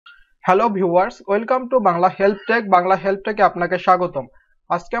Hello viewers, welcome to Bangla help take. Bangla help টেকে আপনাকে স্বাগতম।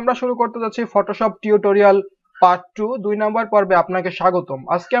 আজকে আমরা শুরু করতে যাচ্ছি ফটোশপ টিউটোরিয়াল পার্ট 2 2 নম্বর পর্বে আপনাকে স্বাগতম।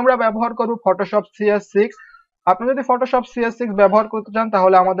 আজকে আমরা ব্যবহার করব ফটোশপ CS6। আপনি যদি ফটোশপ CS6 ব্যবহার করতে চান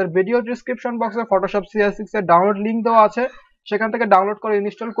তাহলে আমাদের ভিডিও ডেসক্রিপশন বক্সে ফটোশপ CS6 এর ডাউনলোড লিংক দেওয়া আছে, সেখান থেকে ডাউনলোড করে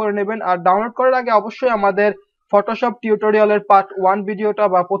ইনস্টল করে নেবেন। আর ডাউনলোড করার আগে অবশ্যই আমাদের ফটোশপ টিউটোরিয়ালের পার্ট 1 ভিডিওটা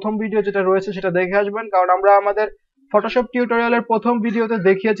বা প্রথম ভিডিও যেটা রয়েছে সেটা দেখে আসবেন, কারণ আমরা আমাদের ফটোশপ টিউটোরিয়ালের প্রথম ভিডিওতে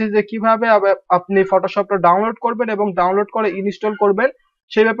দেখিয়েছি যে কিভাবে আপনি ফটোশপটা ডাউনলোড করবেন এবং ডাউনলোড করে ইনস্টল করবেন,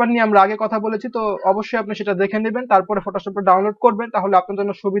 সেই ব্যাপার নিয়ে আমরা আগে কথা বলেছি। তো অবশ্যই আপনি সেটা দেখে নেবেন, তারপরে ফটোশপটা ডাউনলোড করবেন, তাহলে আপনার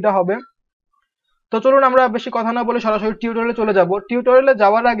জন্য সুবিধা হবে। তো চলুন আমরা বেশি কথা না বলে সরাসরি টিউটোরিয়ালে চলে যাব। টিউটোরিয়ালে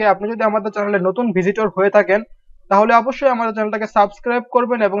যাওয়ার আগে আপনি যদি আমাদের চ্যানেলে নতুন ভিজিটর হয়ে থাকেন তাহলে অবশ্যই আমাদের চ্যানেলটাকে সাবস্ক্রাইব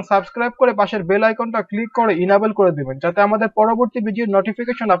করবেন এবং সাবস্ক্রাইব করে পাশের বেল আইকনটা ক্লিক করে ইনেবল করে দিবেন, যাতে আমাদের পরবর্তী ভিডিওর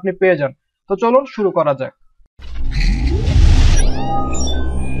নোটিফিকেশন আপনি পেয়ে যান। তো চলুন শুরু করা যাক।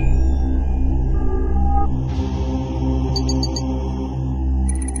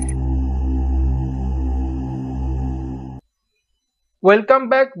 Welcome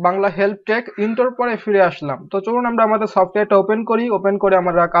back Bangla help take. Intro পরে ফিরে আসলাম। তো চলুন আমরা আমাদের সফটওয়্যারটা ওপেন করে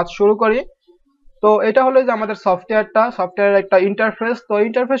আমরা কাজ শুরু করি। তো এটা হলো যে আমাদের সফটওয়্যারের একটা ইন্টারফেস। তো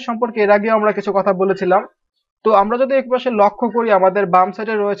ইন্টারফেস সম্পর্কে এর আগে আমরা কিছু কথা বলেছিলাম। তো আমরা যদি একপাশে লক্ষ্য করি, আমাদের বাম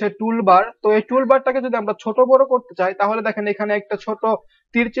সাইডে রয়েছে টুলবার। তো এই টুলবারটাকে যদি আমরা ছোট বড় করতে চাই তাহলে দেখেন এখানে একটা ছোট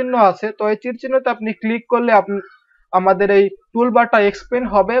তীর চিহ্ন আছে। তো এই তীর চিহ্নতে আপনি ক্লিক করলে আমাদের এই টুলবারটা এক্সপ্যান্ড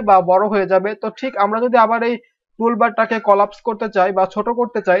হবে বা বড় হয়ে যাবে। তো ঠিক আমরা যদি আবার এই টুলবারটাকে কলাপস করতে চাই বা ছোট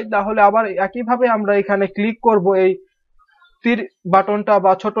করতে চাই তাহলে আবার একইভাবে আমরা এখানে ক্লিক করব এই তীর বাটনটা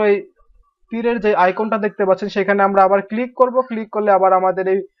বা ছোট এই তীরের যে আইকনটা দেখতে পাচ্ছেন সেখানে আমরা আবার ক্লিক করব। ক্লিক করলে আবার আমাদের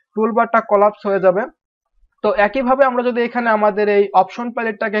এই টুলবারটা কলাপস হয়ে যাবে। তো একইভাবে আমরা যদি এখানে আমাদের এই অপশন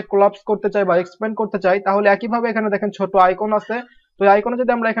প্যালেটটাকে কোলাপস করতে চাই বা এক্সপ্যান্ড করতে চাই তাহলে একইভাবে এখানে দেখেন ছোট আইকন আছে। তো এই আইকনে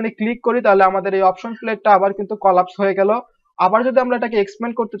যদি আমরা এখানে ক্লিক করি তাহলে আমাদের এই অপশন প্যালেটটা আবার কিন্তু কোলাপস হয়ে গেল। আবার যদি আমরা এটাকে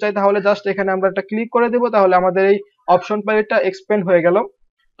এক্সপ্যান্ড করতে চাই তাহলে জাস্ট এখানে আমরা একটা ক্লিক করে দেব, তাহলে আমাদের এই অপশন প্যালেটটা এক্সপ্যান্ড হয়ে গেল।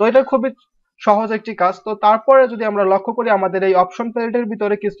 তো এটা খুবই সহজ একটি কাজ। তো তারপরে যদি আমরা লক্ষ্য করি আমাদের এই অপশন প্যালেটের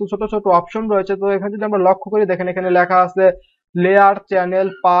ভিতরে কিছু ছোট ছোট অপশন রয়েছে। তো এখানে যদি আমরা লক্ষ্য করি দেখেন এখানে লেখা আছে লেয়ার, চ্যানেল,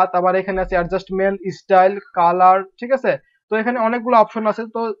 পাথ, আবার এখানে আছে অ্যাডজাস্টমেন্ট, স্টাইল, কালার, ঠিক আছে। তো এখানে অনেকগুলো অপশন আছে।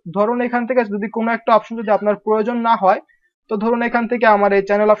 তো ধরুন এখান থেকে যদি কোনো একটা অপশন যদি আপনার প্রয়োজন না হয়, তো ধরুন এখান থেকে আমার এই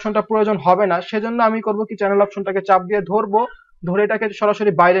চ্যানেল অপশনটা প্রয়োজন হবে না, সেজন্য আমি করব কি, চ্যানেল অপশনটাকে চাপ দিয়ে ধরবো, ধরে এটাকে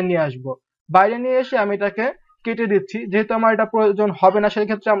সরাসরি বাইরে নিয়ে আসবো। বাইরে নিয়ে এসে আমি এটাকে কেটে দিচ্ছি, যেহেতু আমার এটা প্রয়োজন হবে না সেই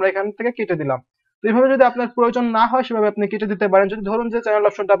ক্ষেত্রে আমরা এখান থেকে কেটে দিলাম। তো এইভাবে যদি আপনার প্রয়োজন না হয় সেভাবে আপনি কেটে দিতে পারেন। যদি ধরুন যে চ্যানেল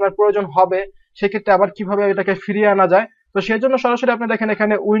অপশনটা আপনার প্রয়োজন হবে, সেক্ষেত্রে আবার কিভাবে এটাকে ফিরিয়ে আনা যায়, তো সেজন্য সরাসরি আপনি দেখেন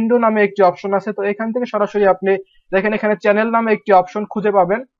এখানে উইন্ডো নামে একটি অপশন আছে। তো এখান থেকে সরাসরি আপনি দেখেন এখানে চ্যানেল নামে একটি অপশন খুঁজে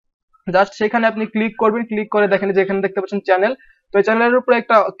পাবেন। জাস্ট সেখানে আপনি ক্লিক করবেন, ক্লিক করে দেখেন যে এখানে দেখতে পাচ্ছেন চ্যানেল। তো এই চ্যানেলের উপরে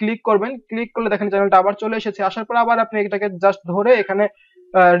একটা ক্লিক করবেন, ক্লিক করলে দেখেন চ্যানেলটা আবার চলে এসেছে। আসার পর আবার আপনি এটাকে জাস্ট ধরে এখানে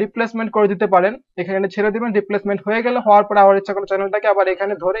রিপ্লেসমেন্ট করে দিতে পারেন। এখানে ছেড়ে দিবেন, রিপ্লেসমেন্ট হয়ে গেলে হওয়ার পর আবার ইচ্ছা করে চ্যানেলটাকে আবার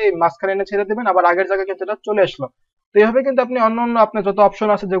এখানে ধরে এই মাঝখানে এনে ছেড়ে দিবেন, আবার আগের জায়গায় কিন্তু এটা চলে আসলো। তো এইভাবে কিন্তু আপনি অন্য অন্য আপনার যত অপশন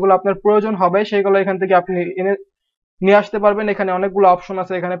আছে যেগুলো আপনার প্রয়োজন হবে সেগুলো এখান থেকে আপনি এনে নিয়ে আসতে পারবেন। এখানে অনেকগুলো অপশন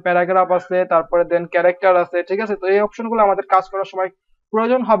আছে, এখানে প্যারাগ্রাফ আছে, তারপরে দেন ক্যারেক্টার আছে, ঠিক আছে। তো এই অপশনগুলো আমাদের কাজ করার সময়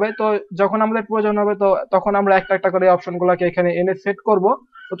প্রয়োজন হবে। তো যখন আমাদের প্রয়োজন হবে তো তখন আমরা একটা একটা করে অপশনগুলোকে এখানে এনে সেট করব।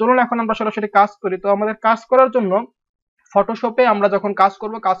 তো চলুন এখন আমরা সরাসরি কাজ করি। তো আমাদের কাজ করার জন্য ফটোশপে আমরা যখন কাজ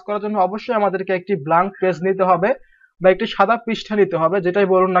করব, কাজ করার জন্য অবশ্যই আমাদেরকে একটি ব্ল্যাঙ্ক পেজ নিতে হবে বা একটি সাদা পৃষ্ঠা নিতে হবে, যেটাই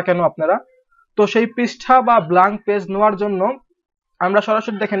বলুন না কেন আপনারা। তো সেই পৃষ্ঠা বা ব্ল্যাঙ্ক পেজ নেওয়ার জন্য আমরা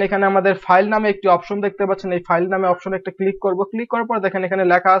সরাসরি দেখেন এখানে আমাদের ফাইল নামে একটি অপশন দেখতে পাচ্ছেন। এই ফাইল নামে অপশনে একটা ক্লিক করব। ক্লিক করার পর দেখেন এখানে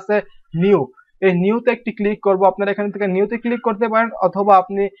লেখা আছে নিউ। এই নিউতে একটি ক্লিক করব। আপনারা এখান থেকে নিউতে ক্লিক করতে পারেন, অথবা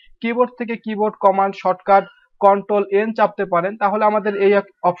আপনি কিবোর্ড থেকে keyboard command shortcut control N চাপতে পারেন, তাহলে আমাদের এই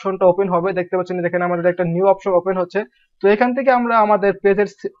অপশনটা ওপেন হবে। দেখতে পাচ্ছেন এখানে আমাদের একটা নিউ অপশন ওপেন হচ্ছে। তো এখান থেকে আমরা আমাদের পেজের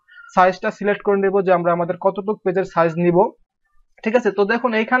সাইজটা সিলেক্ট করে নেব যে আমরা আমাদের কতটুকু পেজের সাইজ নিব, ঠিক আছে। তো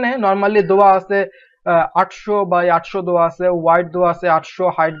দেখুন এইখানে নরমালি দেওয়া আছে 800 বাই 800 দেওয়া আছে, ওয়াইড দেওয়া আছে 800,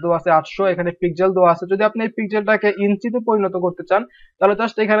 হাইট দেওয়া আছে 800, এখানে পিক্সেল দেওয়া আছে। যদি আপনি এই পিক্সেলটাকে ইঞ্চিতে পরিণত করতে চান তাহলে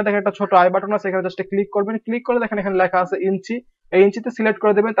জাস্ট এখানে দেখেন একটা ছোট আই বাটন আছে, এখানে জাস্ট ক্লিক করবেন। ক্লিক করে দেখেন এখানে লেখা আছে ইঞ্চি, এই ইঞ্চিতে সিলেক্ট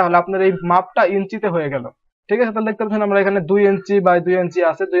করে দেবেন, তাহলে আপনার এই মাপটা ইঞ্চিতে হয়ে গেল, ঠিক আছে। তাহলে দেখতে পাচ্ছেন আমরা এখানে 2 ইঞ্চি বাই 2 ইঞ্চি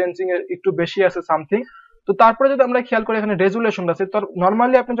আছে, 2 ইঞ্চি এর একটু বেশি আছে সামথিং। তো তারপরে যদি আমরা খেয়াল করি এখানে রেজুলেশন আছে। তো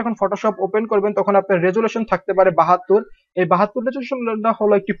নরমালি আপনি যখন ফটোশপ ওপেন করবেন তখন আপনার রেজুলেশন থাকতে পারে 72। এই 72 রেজুলেশনটা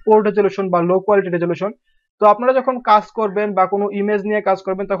হলো একটি পোর রেজুলেশন বা লো কোয়ালিটি রেজুলেশন। তো আপনারা যখন কাজ করবেন বা কোনো ইমেজ নিয়ে কাজ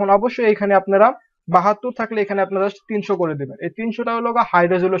করবেন তখন অবশ্যই এখানে আপনারা 72 থাকলে এখানে আপনারা 300 করে দেবেন। এই 300টা হলো হাই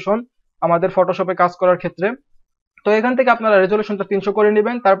রেজুলেশন আমাদের ফটোশপে কাজ করার ক্ষেত্রে। তো এখান থেকে আপনারা রেজুলেশনটা 300 করে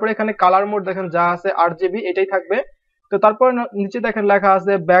নেবেন। তারপরে এখানে কালার মোড দেখেন যা আছে RGB এটাই থাকবে। তো তারপর নিচে দেখেন লেখা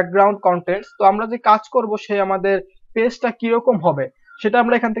আছে ব্যাকগ্রাউন্ড কন্টেন্টস। তো আমরা যে কাজ করব সেই আমাদের পেজটা কিরকম হবে সেটা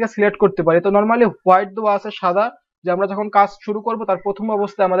আমরা এখান থেকে সিলেক্ট করতে পারি। তো নর্মালি হোয়াইট দেওয়া আছে সাদা, যে আমরা যখন কাজ শুরু করব তার প্রথম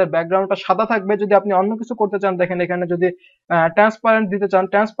অবস্থায় আমাদের ব্যাকগ্রাউন্ডটা সাদা থাকবে। যদি আপনি অন্য কিছু করতে চান, দেখেন এখানে যদি ট্রান্সপারেন্ট দিতে চান,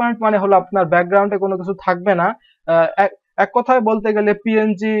 ট্রান্সপারেন্ট মানে হলো আপনার ব্যাকগ্রাউন্ডে কোনো কিছু থাকবে না। আহ, এক এক কথায় বলতে গেলে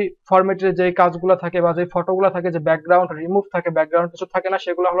পিএনজি ফরম্যাটের যে কাজগুলো থাকে বা যে ফটোগুলো থাকে, যে ব্যাকগ্রাউন্ড রিমুভ থাকে, ব্যাকগ্রাউন্ড কিছু থাকে না,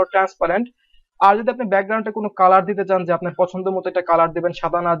 সেগুলো হলো ট্রান্সপারেন্ট। আর যদি আপনি ব্যাকগ্রাউন্ডে কোনো কালার দিতে চান, যে আপনার পছন্দ মতো একটা কালার দিবেন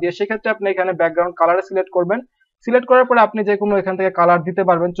সাদা না দিয়ে, সেক্ষেত্রে আপনি এখানে ব্যাকগ্রাউন্ড কালারে সিলেক্ট করবেন। সিলেক্ট করার পরে আপনি যে কোনো এখান থেকে কালার দিতে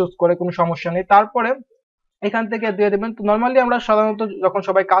পারবেন চুজ করে, কোনো সমস্যা নেই। তারপরে এখান থেকে দিয়ে দিবেন। তো নর্মালি আমরা সাধারণত যখন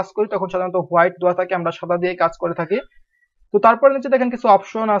সবাই কাজ করি তখন সাধারণত হোয়াইট দেওয়া থাকে, আমরা সাদা দিয়ে কাজ করে থাকি। তো তারপরে নিচে দেখেন কিছু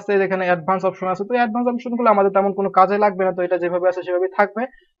অপশন আছে, যেখানে অ্যাডভান্স অপশন আছে। তো অ্যাডভান্স অপশন গুলো আমাদের তেমন কোনো কাজে লাগবে না, তো এটা যেভাবে আছে সেভাবেই থাকবে।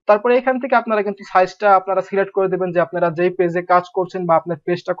 তারপরে এখান থেকে আপনারা কিন্তু সাইজটা আপনারা সিলেক্ট করে দিবেন, যে আপনারা যেই পেজে কাজ করছেন বা আপনার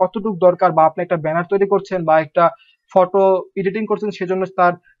পেজটা কতটুকু দরকার, বা আপনি একটা ব্যানার তৈরি করছেন বা একটা ফটো এডিটিং করছেন, সেজন্য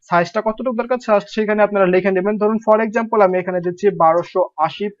তার সাইজটা কতটুকু দরকার সেখানে আপনারা লিখে নেবেন। ধরুন ফর এক্সাম্পল আমি এখানে দিচ্ছি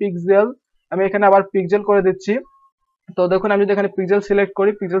 1280 পিক্সেল, আমি এখানে আবার পিক্সেল করে দিচ্ছি। তো দেখুন আমি যদি এখানে পিক্সেল সিলেক্ট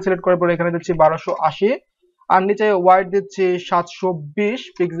করি, পিক্সেল সিলেক্ট করার পরে এখানে দিচ্ছি 1280, আর নিচে ওয়াইড দিচ্ছি 720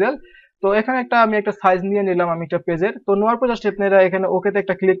 পিক্সেল। তো এখানে আমি একটা সাইজ নিয়ে নিলাম আমি একটা পেজের। তো নেওয়ার পর জাস্ট আপনারা এখানে ওকেতে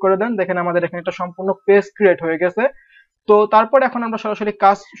একটা ক্লিক করে দেন। দেখেন আমাদের এখানে একটা সম্পূর্ণ পেজ ক্রিয়েট হয়ে গেছে। তো তারপর এখন আমরা সরাসরি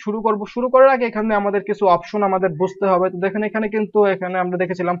কাজ শুরু করব। শুরু করার আগে এখানে আমাদের কিছু অপশন আমাদের বুঝতে হবে। তো দেখেন এখানে কিন্তু এখানে আমরা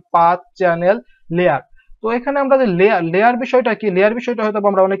দেখেছিলাম পাথ, চ্যানেল, লেয়ার। তো এখানে আমরা যে লেয়ার বিষয়টা কি, লেয়ার বিষয়টা হয়তো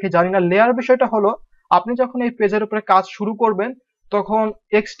আমরা অনেকে জানি না। লেয়ার বিষয়টা হলো আপনি যখন এই পেজের উপরে কাজ শুরু করবেন, তখন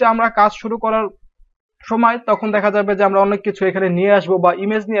এক্সট্রা আমরা কাজ শুরু করার সময় তখন দেখা যাবে যে আমরা অনেক কিছু এখানে নিয়ে আসবো বা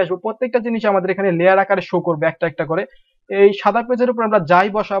ইমেজ নিয়ে আসবো, প্রত্যেকটা জিনিস আমাদের এখানে লেয়ার আকারে শো করবে একটা একটা করে। এই সাদা পেজের উপর আমরা যাই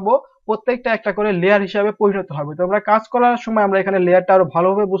বসাবো প্রত্যেকটা একটা করে লেয়ার হিসাবে পরিণত হবে। তো আমরা কাজ করার সময় আমরা এখানে লেয়ারটা আরো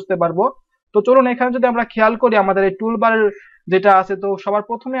ভালোভাবে বুঝতে পারবো। তো চলুন এখানে যদি আমরা খেয়াল করি আমাদের এই টুলবারের যেটা আছে, তো সবার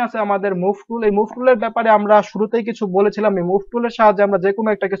প্রথমে আছে আমাদের মুভ টুল। এই মুভ টুলের ব্যাপারে আমরা শুরুতেই কিছু বলেছিলাম। এই মুভ টুলের সাহায্যে আমরা যে কোনো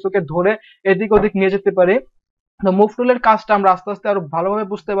একটা কিছুকে ধরে এদিক ওদিক নিয়ে যেতে পারি। তো মুভ টুলের কাজটা আমরা আস্তে আস্তে আরো ভালোভাবে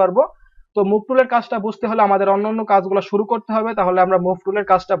বুঝতে পারবো। তো মুভ টুলের কাজটা বুঝতে হলে আমাদের অন্যান্য কাজগুলো শুরু করতে হবে, তাহলে আমরা মুভ টুলের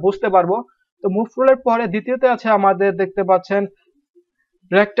কাজটা বুঝতে পারবো। তো মুভ টুলের পরে দ্বিতীয়তে আছে আমাদের দেখতে পাচ্ছেন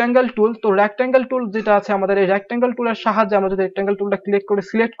রেক্ট্যাঙ্গেল টুল। তো রেক্ট্যাঙ্গেল টুল যেটা আছে আমাদের, এই রেক্ট্যাঙ্গেল টুলের সাহায্যে আমরা যদি রেক্ট্যাঙ্গেল টুলটা ক্লিক করে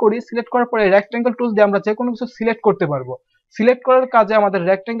সিলেক্ট করি, সিলেক্ট করার পরে রেক্ট্যাঙ্গেল টুল দিয়ে আমরা যে কোনো কিছু সিলেক্ট করতে পারবো। সিলেক্ট করার কাজে আমাদের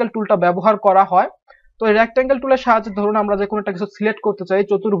রেক্ট্যাঙ্গেল টুলটা ব্যবহার করা হয়। তো এই রেক্ট্যাঙ্গেল টুলের সাহায্যে ধরুন আমরা যে কোনো একটা কিছু সিলেক্ট করতে চাই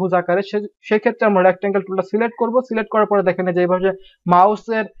চতুর্ভুজ আকারে, সেক্ষেত্রে আমরা রেক্ট্যাঙ্গেল টুলটা সিলেক্ট করব। সিলেক্ট করার পরে দেখেন যে এইভাবে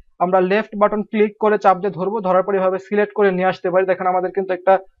মাউসের আমরা লেফট বাটন ক্লিক করে চাপ দিয়ে ধরবো, ধরার পরে এভাবে সিলেক্ট করে নিয়ে আসতে পারি। দেখেন আমাদের কিন্তু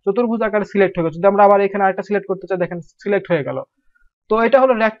একটা চতুর্ভুজ আকারে সিলেক্ট হয়ে গেছে। যদি আমরা আবার এখানে আরেকটা সিলেক্ট করতে চাই, দেখেন সিলেক্ট হয়ে গেল। তো এটা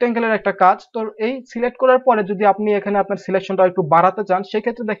হলো রেক্ট্যাঙ্গেলের একটা কাজ। তো এই সিলেক্ট করার পরে যদি আপনি এখানে আপনার সিলেকশনটা একটু বাড়াতে চান,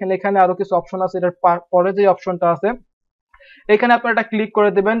 সেক্ষেত্রে দেখেন এখানে আরো কিছু অপশন আছে। এটার পরে যে অপশনটা আছে এখানে আপনারা এটা ক্লিক করে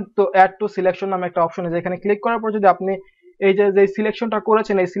দেবেন। তো অ্যাড টু সিলেকশন নামে একটা অপশন আছে, এখানে ক্লিক করার পর যদি আপনি এই যে সিলেকশনটা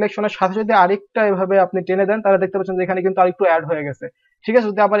করেছেন এই সিলেকশনের সাথে যদি আরেকটা এভাবে আপনি টেনে দেন, তাহলে দেখতে পাচ্ছেন যে এখানে কিন্তু আরেকটু অ্যাড হয়ে গেছে। ঠিক আছে,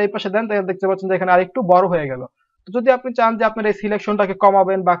 যদি আবার এই পাশে দেন তাহলে দেখতে পাচ্ছেন যে এখানে আরেকটু বড় হয়ে গেল। তো যদি আপনি চান যে আপনার এই সিলেকশনটাকে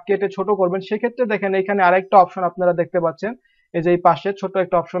কমাবেন বা কেটে ছোট করবেন, সেক্ষেত্রে দেখেন এখানে আরেকটা অপশন আপনারা দেখতে পাচ্ছেন। এই যে এই পাশে ছোট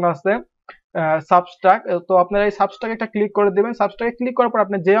একটা অপশন আছে সাবস্ট্রাক। তো আপনারা এই সাবস্ট্রাক একটা ক্লিক করে দিবেন। সাবস্ট্রাকে ক্লিক করার পর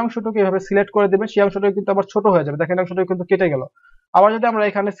আপনি যে অংশটুকু এভাবে সিলেক্ট করে দিবেন সেই অংশটুকু কিন্তু আবার ছোট হয়ে যাবে। দেখেন অংশটুকু কিন্তু কেটে গেল। আবার যদি আমরা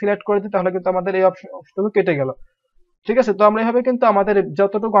এখানে সিলেক্ট করে দিই তাহলে কিন্তু আমাদের এই অংশটুকু কেটে গেল। ঠিক আছে, তো আমরা এভাবে কিন্তু আমাদের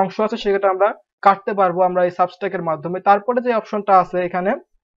যতটুকু অংশ আছে সেটা আমরা কাটতে পারবো আমরা এই সাবস্ট্রাকের মাধ্যমে। তারপরে যে অপশনটা আছে এখানে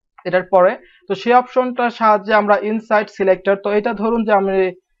এটার পরে, তো সেই অপশনটার সাহায্যে আমরা ইনসাইড সিলেক্টর, তো এটা ধরুন যে আমি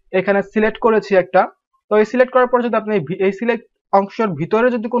এখানে সিলেক্ট করেছি একটা। তো এই সিলেক্ট করার পর যদি আপনি এই সিলেক্ট অংশের ভিতরে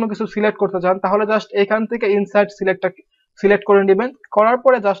যদি কোনো কিছু সিলেক্ট করতে চান, তাহলে জাস্ট এখান থেকে ইনসাইড সিলেক্টটা সিলেক্ট করে নেবেন। করার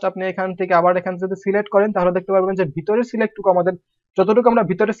পরে জাস্ট আপনি এখান থেকে আবার এখান থেকে যদি সিলেক্ট করেন, তাহলে দেখতে পারবেন যে ভিতরের সিলেক্টটুকু আমাদের যতটুকু আমরা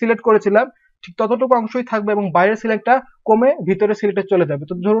ভিতরে সিলেক্ট করেছিলাম ঠিক ততটুকু অংশই থাকবে এবং বাইরের সিলেক্টটা কমে ভিতরে সিলেক্টে চলে যাবে।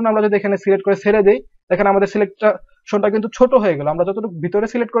 তো ধরুন আমরা যদি এখানে সিলেক্ট করে ছেড়ে দিই, দেখেন আমাদের সিলেকশনটা কিন্তু ছোট হয়ে গেল। আমরা যতটুকু ভিতরে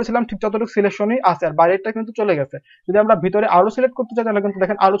সিলেক্ট করেছিলাম ঠিক ততটুকু সিলেকশনই আছে, আর বাইরেরটা কিন্তু চলে গেছে। যদি আমরা ভিতরে আরো সিলেক্ট করতে চাই তাহলে কিন্তু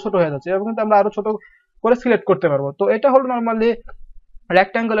দেখেন আরো ছোট হয়ে যাচ্ছে, এরকম কিন্তু আমরা আরো ছোট করে সিলেক্ট করতে পারবো। তো এটা হলো নরমালি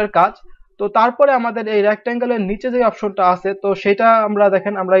রেক্ট্যাঙ্গেলের কাজ। তো তারপরে আমাদের এই রেক্ট্যাঙ্গেলের নিচে যে অপশনটা আছে, তো সেটা আমরা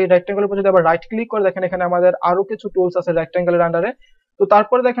দেখেন আমরা এই রেক্ট্যাঙ্গেলের উপর যদি আবার রাইট ক্লিক করে দেখেন এখানে আমাদের আরো কিছু টুলস আছে রেক্ট্যাঙ্গেলের আন্ডারে। তো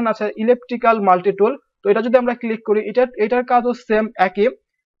তারপরে দেখেন আছে ইলেকট্রিক্যাল মাল্টি টুল। তো এটা যদি আমরা ক্লিক করি, এটার কাজও সেম একই।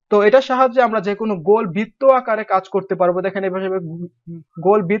 তো এটার সাহায্যে আমরা যে কোনো গোল বৃত্ত আকারে কাজ করতে পারবো। দেখেন এভাবে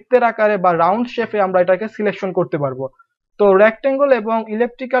গোল বৃত্তের আকারে বা রাউন্ড শেপে আমরা এটাকে সিলেকশন করতে পারবো। তো রেক্ট্যাঙ্গেল এবং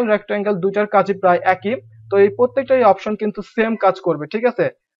ইলেকট্রিক্যাল রেক্ট্যাঙ্গেল দুইটার কাজই প্রায় একই। তো এই প্রত্যেকটাই অপশন কিন্তু সেম কাজ করবে। ঠিক আছে,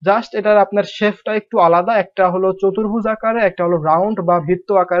 জাস্ট এটার আপনার শেপটা একটু আলাদা, একটা হলো চতুর্ভুজ আকারে, একটা হলো রাউন্ড বা বৃত্ত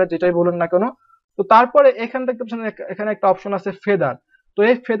আকারে, যেটাই বলুন না কেন। তো তো তারপরে এখানে দেখতে পাচ্ছেন এখানে একটা অপশন আছে ফেদার। তো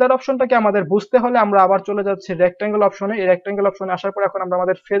এই ফেদার অপশনটাকে আমাদের বুঝতে হলে আমরা আবার চলে যাচ্ছি রেক্টাঙ্গেল অপশনে। এই রেক্টাঙ্গেল অপশনে আসার পর এখন আমরা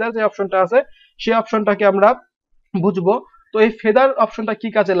আমাদের ফেদার যে অপশনটা আছে সেই অপশনটাকে আমরা বুঝবো। তো এই ফেদার অপশনটা কি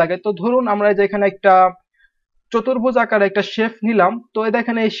কাজে লাগে, তো ধরুন আমরা যে এখানে একটা চতুর্ভুজ আকারে একটা শেফ নিলাম। তো এই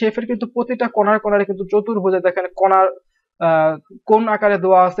দেখেন এই শেফের কিন্তু প্রতিটা কোণার কোণারে কিন্তু চতুর্ভুজে দেখেন কোণার কোণ আকারে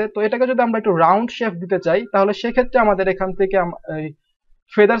দেওয়া আছে। তো এটাকে যদি আমরা একটু রাউন্ড শেপ দিতে চাই তাহলে সেক্ষেত্রে আমাদের এখান থেকে এই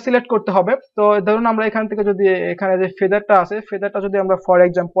ফেদার সিলেক্ট করতে হবে। তো ধরুন আমরা এখান থেকে যদি এখানে যে ফেদারটা আছে ফেদারটা যদি আমরা ফর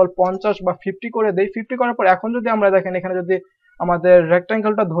এক্সাম্পল 50 বা 50 করে দেই, 50 করার পর এখন যদি আমরা দেখেন এখানে যদি আমাদের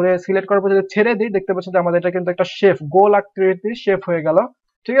রেক্টাঙ্গেলটা ধরে সিলেক্ট করার পর যদি ছেড়ে দিই, দেখতে পাচ্ছেন যে আমাদের এটা কিন্তু একটা শেফ, গোল আকৃতির শেফ হয়ে গেল।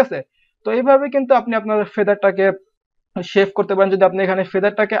 ঠিক আছে, তো এইভাবে কিন্তু আপনি আপনার ফেদারটাকে শেভ করতে পারেন। যদি আপনি এখানে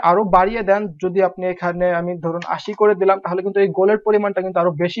ফেদারটাকে আরো বাড়িয়ে দেন, যদি আপনি এখানে আমি ধরুন 80 করে দিলাম তাহলে কিন্তু এই গোলের পরিমাণটা কিন্তু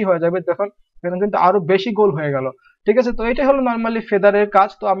আরো বেশি হয়ে যাবে। দেখুন এখানে কিন্তু আরো বেশি গোল হয়ে গেল। ঠিক আছে, তো এটা হলো নর্মালি ফেদারের কাজ।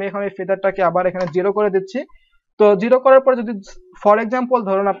 তো আমি এখানে এই ফেদারটাকে আবার এখানে 0 করে দিচ্ছি। তো 0 করার পর যদি ফর এক্সাম্পল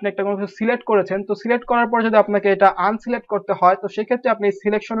ধরুন আপনি একটা কোনো কিছু সিলেক্ট করেছেন, তো সিলেক্ট করার পর যদি আপনাকে এটা আনসিলেক্ট করতে হয়, তো সেক্ষেত্রে আপনি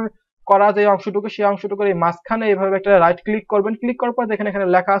সিলেকশন করা যে অংশটুকু সেই অংশটুকুর এই মাঝখানে এইভাবে একটা রাইট ক্লিক করবেন। ক্লিক করার পর দেখেন এখানে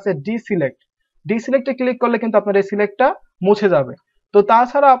লেখা আছে ডিসিলেক্ট। ডিসিলেক্টে ক্লিক করলে কিন্তু আপনার এই সিলেক্টটা মুছে যাবে। তো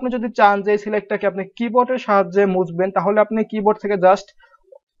তাছাড়া আপনি যদি চান যে এই সিলেক্টটাকে আপনি কিবোর্ডের সাহায্যে মুছবেন, তাহলে আপনি কিবোর্ড থেকে জাস্ট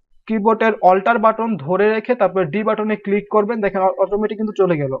কিবোর্ডের অল্টার বাটন ধরে রেখে তারপর ডি বাটনে ক্লিক করবেন। দেখেন অটোমেটিক কিন্তু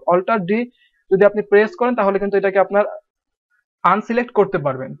চলে গেল। অল্টার ডি যদি আপনি প্রেস করেন তাহলে কিন্তু এটাকে আপনার আনসিলেক্ট করতে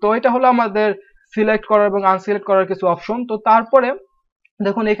পারবেন। তো এটা হলো আমাদের সিলেক্ট করার এবং আনসিলেক্ট করার কিছু অপশন। তো তারপরে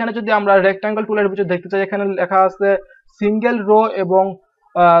দেখুন এখানে যদি আমরা রেক্টাঙ্গেল টুলের ভিতরে দেখতে চাই, এখানে লেখা আছে সিঙ্গেল রো এবং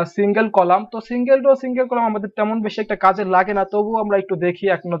সিঙ্গেল কলাম। তো সিঙ্গেল রো সিঙ্গেল কলাম আমাদের তেমন বেশি একটা কাজে লাগে না, তবুও আমরা একটু দেখি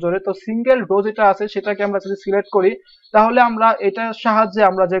এক নজরে। তো সিঙ্গেল রো যেটা আছে সেটাকে আমরা যদি সিলেক্ট করি তাহলে আমরা এটার সাহায্যে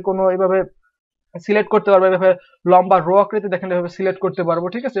আমরা যে কোনো এইভাবে সিলেক্ট করতে পারবো। এভাবে লম্বা রো আকৃতি দেখেন এভাবে সিলেক্ট করতে পারবো।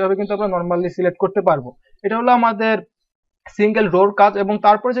 ঠিক আছে, এভাবে কিন্তু আমরা নর্মালি সিলেক্ট করতে পারবো। এটা হলো আমাদের সিঙ্গেল রোর কাজ। এবং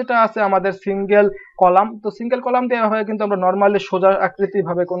তারপরে যেটা আছে আমাদের সিঙ্গেল কলাম। তো সিঙ্গেল কলাম দেওয়া হয় কিন্তু আমরা নর্মালি সোজা আকৃতি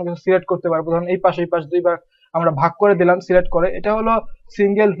ভাবে কোনো কিছু সিলেক্ট করতে পারবো। ধরুন এই পাশ দুইবার আমরা ভাগ করে দিলাম সিলেক্ট করে। এটা হলো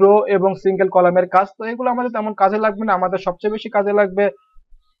সিঙ্গেল রো এবং সিঙ্গেল কলামের কাজ। তো এগুলো আমাদের তেমন কাজে লাগবে না, আমাদের সবচেয়ে বেশি কাজে লাগবে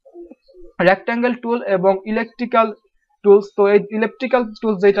রেক্টাঙ্গেল টুল এবং ইলেকট্রিক্যাল টুলস। তো এই ইলেকট্রিক্যাল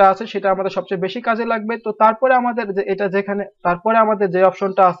টুলস যেটা আছে সেটা আমাদের সবচেয়ে বেশি কাজে লাগবে। তো তারপরে আমাদের যে এটা যেখানে তারপরে আমাদের যে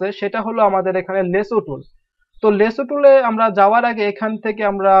অপশনটা আছে সেটা হলো আমাদের এখানে লেসো টুল। তো লেসো টুলে আমরা যাওয়ার আগে এখান থেকে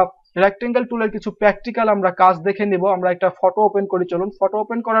আমরা রেক্টাঙ্গেল টুলের কিছু প্র্যাকটিক্যাল আমরা কাজ দেখে নিব। আমরা একটা ফটো ওপেন করি, চলুন। ফটো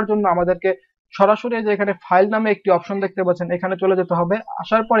ওপেন করার জন্য আমাদেরকে সরাসরি যে এখানে ফাইল নামে একটি অপশন দেখতে পাচ্ছেন এখানে চলে যেতে হবে।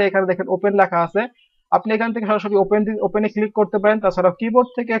 আসার পরে এখানে দেখেন ওপেন লেখা আছে, আপনি এখান থেকে সরাসরি ওপেনে ক্লিক করতে পারেন। তাছাড়া কিবোর্ড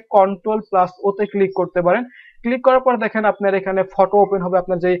থেকে কন্ট্রোল প্লাস ও তে ক্লিক করতে পারেন। ক্লিক করার পর দেখেন আপনার এখানে ফটো ওপেন হবে।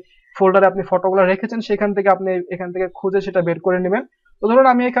 আপনার যে ফোল্ডারে আপনি ফটোগুলো রেখেছেন সেখান থেকে আপনি এখান থেকে খুঁজে সেটা বের করে নেবেন। তো ধরুন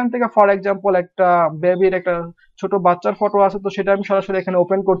আমি এখান থেকে ফর এক্সাম্পল একটা বেবির একটা ছোট বাচ্চার ফটো আছে, তো সেটা আমি সরাসরি এখানে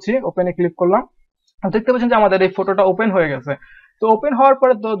ওপেন করছি। ওপেনে ক্লিক করলাম, দেখতে পাচ্ছেন যে আমাদের এই ফটোটা ওপেন হয়ে গেছে। তো ওপেন হওয়ার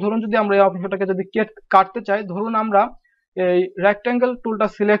পরে ধরুন যদি আমরা এই অংশটাকে যদি কাটতে চাই, ধরুন আমরা এই রেক্টাঙ্গেল টুলটা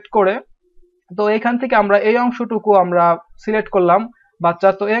সিলেক্ট করে তো এখান থেকে আমরা এই অংশটুকু আমরা সিলেক্ট করলাম বাচ্চা।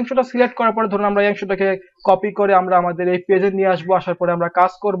 তো এই অংশটা সিলেক্ট করার পরে ধরুন আমরা এই অংশটাকে কপি করে আমরা আমাদের এই পেজে নিয়ে আসবো। আসার পরে আমরা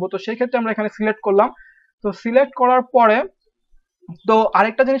কাজ করব। তো সেই ক্ষেত্রে আমরা এখানে সিলেক্ট করলাম। তো সিলেক্ট করার পরে তো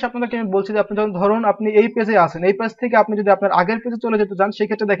আরেকটা জিনিস আপনাদেরকে আমি বলছি যে আপনি যখন ধরুন আপনি এই পেজে আছেন, এই পেজ থেকে আপনি যদি আপনার আগের পেজে চলে যেতে চান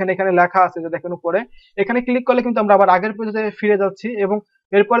সেক্ষেত্রে দেখেন এখানে লেখা আছে যে দেখেন উপরে এখানে ক্লিক করলে কিন্তু আমরা আবার আগের পেজে ফিরে যাচ্ছি। এবং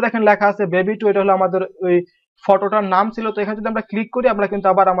এরপর দেখেন লেখা আছে বেবি টু, এটা হলো আমাদের ওই ফটোটার নাম ছিল। তো এখানে যদি আমরা ক্লিক করি আমরা কিন্তু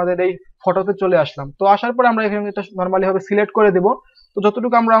আবার আমাদের এই ফটোতে চলে আসলাম। তো আসার পরে আমরা এখানে এটা নর্মালি ভাবে সিলেক্ট করে দিব। তো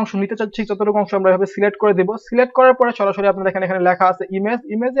যতটুকু আমরা অংশ নিতে চাচ্ছি ততটুকু অংশ আমরা এভাবে সিলেক্ট করে দিব। সিলেক্ট করার পরে সরাসরি আপনার এখানে লেখা আছে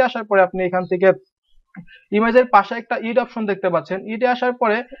ইমেজে আসার পরে আপনি এখান থেকে ইমেজের পাশে একটা ইড অপশন দেখতে পাচ্ছেন। ইডে আসার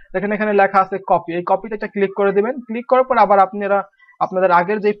পরে দেখেন এখানে লেখা আছে কপি, এই কপিতে একটা ক্লিক করে দিবেন। ক্লিক করার পর আবার আপনারা আপনাদের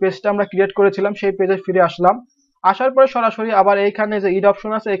আগের যে পেজটা আমরা ক্রিয়েট করেছিলাম সেই পেজে ফিরে আসলাম। আসার পরে সরাসরি আবার এইখানে যে ইড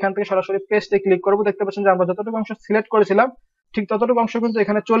অপশন আছে এখান থেকে সরাসরি পেজটে ক্লিক করব। দেখতে পাচ্ছেন যে আমরা যতটুকু অংশ সিলেক্ট করেছিলাম ঠিক ততটুকু অংশ কিন্তু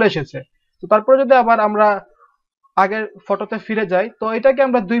এখানে চলে এসেছে। তো তারপরে যদি আবার আমরা আগের ফটোতে ফিরে যাই, তো এটাকে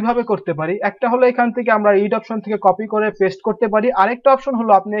আমরা দুই ভাবে করতে পারি। একটা হলো এখান থেকে আমরা ইড অপশন থেকে কপি করে পেস্ট করতে পারি। আরেকটা অপশন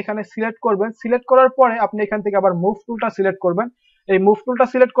হলো আপনি এখানে সিলেক্ট করবেন, সিলেক্ট করার পরে আপনি এখান থেকে আবার মুভ টুলটা সিলেক্ট করবেন। এই মুভ টুলটা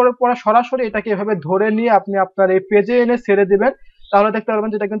সিলেক্ট করার পরে সরাসরি এটাকে এভাবে ধরে নিয়ে আপনি আপনার এই পেজে এনে ছেড়ে দিবেন। তাহলে দেখতে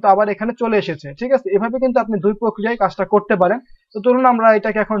পারবেন যেটা কিন্তু আবার এখানে চলে এসেছে। ঠিক আছে, এভাবে কিন্তু আপনি দুই প্রক্রিয়ায় কাজটা করতে পারেন। তো ধরুন আমরা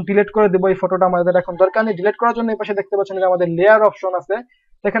এটাকে এখন ডিলিট করে দেবো, এই ফটোটা আমাদের এখন দরকার নেই। ডিলিট করার জন্য এই পাশে দেখতে পাচ্ছেন যে আমাদের লেয়ার অপশন আছে।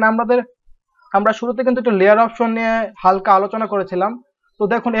 দেখেন আমরা শুরুতে কিন্তু একটু লেয়ার অপশন নিয়ে হালকা আলোচনা করেছিলাম। তো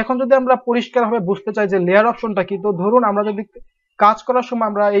দেখুন এখন যদি আমরা পরিষ্কারভাবে বুঝতে চাই যে লেয়ার অপশনটা কি, তো ধরুন আমরা যদি কাজ করার সময়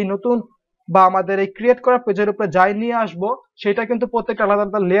আমরা এই নতুন বা আমাদের এই ক্রিয়েট করা পেজের উপরে যাই নিয়ে আসবো সেটা কিন্তু প্রত্যেকটা আলাদা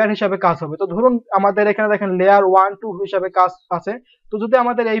আলাদা লেয়ার হিসাবে কাজ হবে। তো ধরুন আমাদের এখানে দেখেন লেয়ার 1 2 হিসাবে কাজ আছে। তো যদি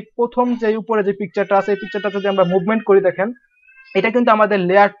আমাদের এই প্রথম যে উপরে যে পিকচারটা আছে এই পিকচারটা যদি আমরা মুভমেন্ট করি দেখেন এটা কিন্তু আমাদের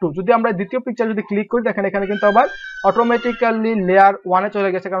লেয়ার 2। যদি আমরা দ্বিতীয় পিকচার যদি ক্লিক করি দেখেন এখানে কিন্তু আবার অটোমেটিক্যালি লেয়ার 1 এ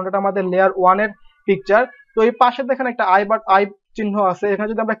চলে গেছে, কারণ এটা আমাদের লেয়ার 1 এর পিকচার। তো এই পাশে দেখেন একটা আই চিহ্ন আছে, এখানে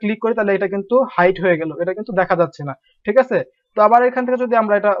যদি আমরা ক্লিক করি তাহলে এটা কিন্তু হাইড হয়ে গেল, এটা কিন্তু দেখা যাচ্ছে না। ঠিক আছে, তো আবার এখান থেকে যদি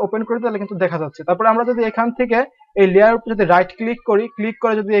আমরা এটা ওপেন করি তাহলে কিন্তু দেখা যাচ্ছে। তারপরে আমরা যদি এখান থেকে এই লেয়ার উপরে যদি রাইট ক্লিক করি, ক্লিক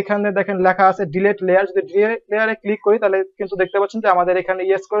করে যদি এখানে দেখেন লেখা আছে ডিলিট লেয়ার, যদি ডিলিট লেয়ারে ক্লিক করি তাহলে কিন্তু দেখতে পাচ্ছেন যে আমাদের এখানে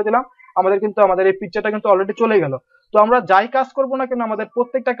ইয়েস করে দিলাম, আমাদের কিন্তু আমাদের এই পিকচারটা কিন্তু অলরেডি চলে গেল। তো আমরা যাই কাজ করব না কেন আমাদের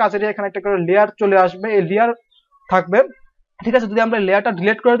প্রত্যেকটা কাজেরই এখানে একটা করে লেয়ার চলে আসবে, এই লেয়ার থাকবে। ঠিক আছে, যদি আমরা লেয়ারটা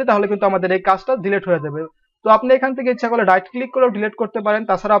ডিলিট করে দিই তাহলে কিন্তু আমাদের এই কাজটা ডিলিট হয়ে যাবে। তো আপনি এখান থেকে ইচ্ছা করলে রাইট ক্লিক করেও ডিলিট করতে পারেন,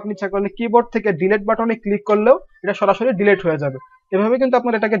 তাছাড়া আপনি ইচ্ছা করলে কিবোর্ড থেকে ডিলিট বাটনে ক্লিক করলেও এটা সরাসরি ডিলিট হয়ে যাবে। এভাবে কিন্তু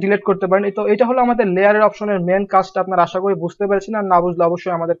আপনারা এটাকে ডিলিট করতে পারেন। তো এটা হলো আমাদের লেয়ারের অপশনের মেন কাজটা। আপনারা আশা করি বুঝতে পেরেছেন, আর না বুঝলে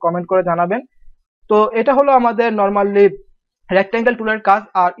অবশ্যই আমাদের কমেন্ট করে জানাবেন। তো এটা হলো আমাদের নরমালি রেক্ট্যাঙ্গেল টুলের কাজ।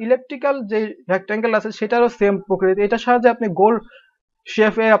 আর ইলেকট্রিক্যাল যে রেক্ট্যাঙ্গেল আছে সেটারও সেম প্রকৃতি, এটার সাহায্যে আপনি গোল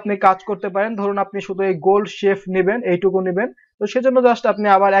শেফে আপনি কাজ করতে পারেন। ধরুন আপনি শুধু এই গোল শেফ নেবেন, এইটুকু নেবেন, তো সেজন্য জাস্ট আপনি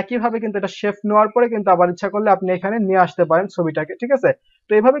আবার একইভাবে কিন্তু এটা শেফ নেওয়ার পরে কিন্তু আবার ইচ্ছা করলে আপনি এখানে নিয়ে আসতে পারেন ছবিটাকে। ঠিক আছে,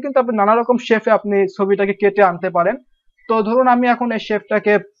 তো এইভাবে কিন্তু আপনি নানা রকম শেফে আপনি ছবিটাকে কেটে আনতে পারেন। তো ধরুন আমি এখন এই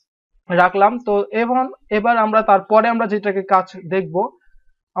শেফটাকে রাখলাম। তো এবার আমরা তারপরে আমরা যেটাকে কাজ দেখব,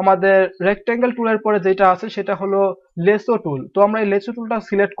 আমাদের রেক্ট্যাঙ্গেল টুলের পরে যেটা আছে সেটা হলো লেসো টুল। তো আমরা এই লেসো টুলটা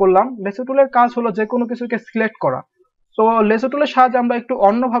সিলেক্ট করলাম। লেসো টুলের কাজ হলো যে কোনো কিছুকে সিলেক্ট করা। তো লেসো টুলের সাহায্যে আমরা একটু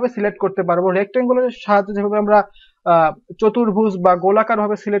অন্যভাবে সিলেক্ট করতে পারবো। রেক্ট্যাঙ্গেলের সাহায্যে যেভাবে আমরা চতুর্ভুজ বা গোলাকার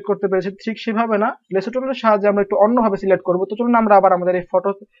ভাবে সিলেক্ট করতে পেরেছি ঠিক সেভাবে না, লেসো টুলের সাহায্যে আমরা একটু অন্যভাবে সিলেক্ট করবো। তো চলুন আমরা আবার আমাদের এই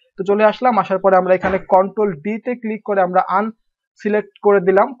ফটো তো চলে আসলাম, আসার পরে আমরা এখানে কন্ট্রোল ডি তে ক্লিক করে আমরা সিলেক্ট করে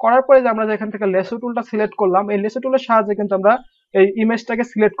দিলাম। করার পরে যে আমরা যে এখান থেকে লেসো টুলটা সিলেক্ট করলাম, এই লেসো টুলের সাহায্যে কিন্তু আমরা এই ইমেজটাকে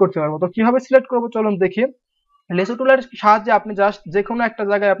সিলেক্ট করতে পারবো। তো কিভাবে সিলেক্ট করবো চলুন দেখি। লেসো টুলের সাহায্যে আপনি জাস্ট যে কোনো একটা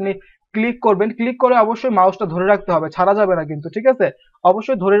জায়গায় আপনি ক্লিক করবেন, ক্লিক করে অবশ্যই মাউসটা ধরে রাখতে হবে, ছাড়া যাবে না কিন্তু। ঠিক আছে,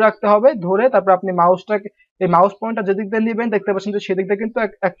 অবশ্যই ধরে রাখতে হবে, ধরে তারপর আপনি মাউসটাকে এই মাউস পয়েন্টটা যেদিক দিয়ে নেবেন দেখতে পাচ্ছেন যে সেদিক দিয়ে কিন্তু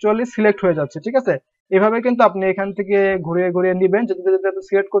অ্যাকচুয়ালি সিলেক্ট হয়ে যাচ্ছে। ঠিক আছে, এভাবে কিন্তু আপনি এখান থেকে ঘুরিয়ে ঘুরিয়ে নেবেন, যদি আপনি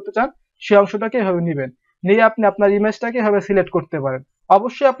সিলেক্ট করতে চান সেই অংশটাকে এভাবে নেবেন, নিয়ে আপনি আপনার ইমেজটাকে এভাবে সিলেক্ট করতে পারেন।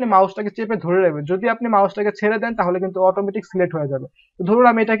 অবশ্যই আপনি মাউসটাকে চেপে ধরে রাখবেন, যদি আপনি মাউসটাকে ছেড়ে দেন তাহলে কিন্তু অটোমেটিক সিলেক্ট হয়ে যাবে। তো ধরুন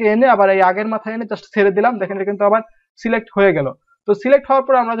আমি এটাকে এনে আবার এই আগের মাথায় এনে জাস্ট ছেড়ে দিলাম, দেখেন এটা কিন্তু আবার সিলেক্ট হয়ে গেল। তো সিলেক্ট হওয়ার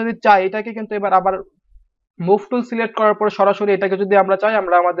পর আমরা যদি চাই এটাকে কিন্তু এবার আবার মুভ টুল সিলেক্ট করার পরে সরাসরি এটাকে যদি আমরা চাই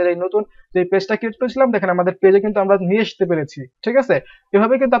আমরা আমাদের এই নতুন যে পেজটা ক্রিয়েট করেছিলাম দেখেন আমাদের পেজে কিন্তু আমরা নিয়ে আসতে পেরেছি। ঠিক আছে,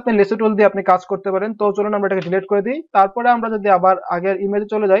 এভাবে কিন্তু আপনি লেসো টুল দিয়ে আপনি কাজ করতে পারেন। তো চলুন আমরা এটাকে ডিলিট করে দিই। তারপরে আমরা যদি আবার আগের ইমেজে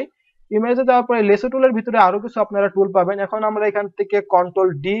চলে যাই, ইমেজে যাওয়ার পরে লেসো টুলের ভিতরে আরো কিছু আপনারা টুল পাবেন। এখন আমরা এখান থেকে কন্ট্রোল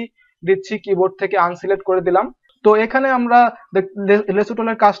ডি দিচ্ছি, কিবোর্ড থেকে আনসিলেক্ট করে দিলাম। তো এখানে আমরা লেসো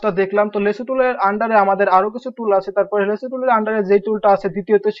টুলের কাজটা দেখলাম। তো লেসো টুলের আন্ডারে আমাদের আরো কিছু টুল আছে। তারপরে লেসো টুলের আন্ডারে যে টুলটা আছে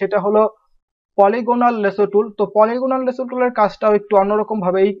দ্বিতীয়ত সেটা হলো পলিগোনাল লেসো টুল। তো পলিগোনাল লেসো টুলের কাজটাও একটু অন্যরকম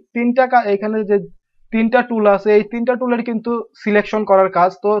ভাবে, এই এখানে যে তিনটা টুল আছে এই তিনটা টুলের কিন্তু সিলেকশন করার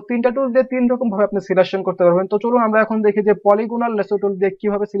কাজ। তো তিনটা টুল দিয়ে তিন রকম ভাবে আপনি সিলেকশন করতে পারবেন। তো চলুন আমরা এখন দেখি যে পলিগোনাল লেসো টুল দিয়ে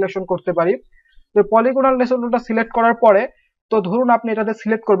কিভাবে সিলেকশন করতে পারি। তো পলিগোনাল লেসো টুলটা সিলেক্ট করার পরে তো ধরুন আপনি এটাতে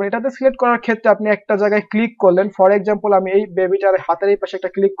সিলেক্ট করবেন, এটাতে সিলেক্ট করার ক্ষেত্রে আপনি একটা জায়গায় ক্লিক করলেন, ফর এক্সাম্পল আমি এই বেবিটার হাতের এই পাশে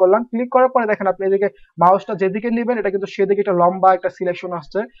একটা ক্লিক করলাম। ক্লিক করার পরে দেখেন আপনি এদিকে মাউসটা যেদিকে নেবেন এটা কিন্তু সেদিকে একটা লম্বা একটা সিলেকশন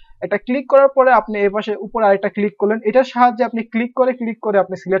আসছে। একটা ক্লিক করার পরে আপনি এই পাশে উপরে আরেকটা ক্লিক করলেন, এটার সাহায্যে আপনি ক্লিক করে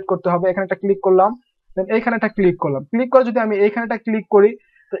আপনি সিলেক্ট করতে হবে। এখানে একটা ক্লিক করলাম, দেন এইখানে একটা ক্লিক করলাম, ক্লিক করে যদি আমি এইখানে একটা ক্লিক করি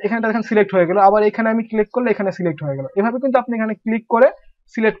তো এখানটা দেখেন সিলেক্ট হয়ে গেল, আবার এখানে আমি ক্লিক করলে এখানে সিলেক্ট হয়ে গেল। এভাবে কিন্তু আপনি এখানে ক্লিক করে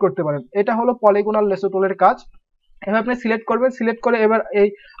সিলেক্ট করতে পারেন। এটা হলো পলিগোনাল লেসো টুলের কাজ। এবার আপনি সিলেক্ট করবেন, সিলেক্ট করে এবার এই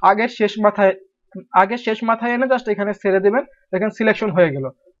আগের শেষ মাথায় এনে জাস্ট এখানে ছেড়ে দিবেন, দেখেন সিলেকশন হয়ে গেল।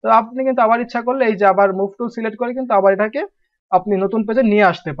 তো আপনি কিন্তু আবার ইচ্ছা করলে এই যে আবার মুভ টুল সিলেক্ট করে কিন্তু আবার এটাকে আপনি নতুন পেজে নিয়ে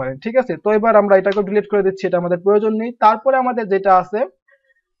আসতে পারেন। ঠিক আছে, তো এবার আমরা এটাকে ডিলিট করে দিচ্ছি, এটা আমাদের প্রয়োজন নেই। তারপরে আমাদের যেটা আছে,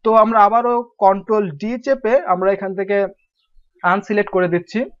 তো আমরা আবারও কন্ট্রোল ডি চেপে আমরা এখান থেকে আনসিলেক্ট করে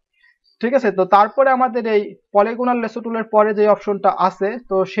দিচ্ছি। ঠিক আছে, তো তারপরে আমাদের এই পলিগোনাল লেসো টুলের পরে যে অপশনটা আছে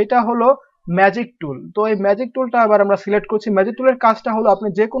তো সেটা হলো ম্যাজিক টুল। তো এই ম্যাজিক টুলটা আবার আমরা সিলেক্ট করছি। ম্যাজিক টুলের কাজটা হলো আপনি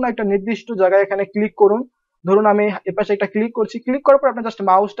যে কোনো একটা নির্দিষ্ট জায়গায় এখানে ক্লিক করুন। ধরুন আমি এপাশে একটা ক্লিক করছি, ক্লিক করার পর আপনি জাস্ট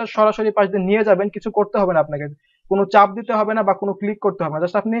মাউসটা সরাসরি পাশ দিয়ে নিয়ে যাবেন, কিছু করতে হবে না আপনাকে, কোনো চাপ দিতে হবে না বা কোনো ক্লিক করতে হবে না,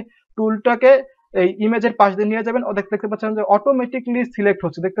 জাস্ট আপনি টুলটাকে এই ইমেজের পাশ দিয়ে নিয়ে যাবেন। ও দেখতে পাচ্ছেন যে অটোমেটিকলি সিলেক্ট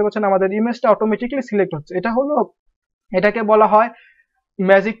হচ্ছে, দেখতে পাচ্ছেন আমাদের ইমেজটা অটোমেটিকলি সিলেক্ট হচ্ছে। এটাকে বলা হয়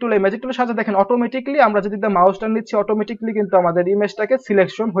ম্যাজিক টুল। এই ম্যাজিক টুলের সাহায্যে দেখেন অটোমেটিকলি আমরা যদি মাউসটা নিচ্ছি অটোমেটিকলি কিন্তু আমাদের ইমেজটাকে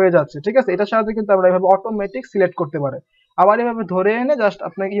সিলেকশন হয়ে যাচ্ছে। ঠিক আছে, এটার সাহায্যে কিন্তু আমরা এইভাবে অটোমেটিক সিলেক্ট করতে পারি। আবার এভাবে ধরে এনে জাস্ট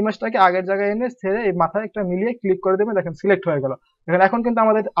আপনার ইমেজটাকে আগের জায়গায় এনে ছেড়ে এই মাথায় একটা মিলিয়ে ক্লিক করে দেবেন, দেখেন সিলেক্ট হয়ে গেল। দেখেন এখন কিন্তু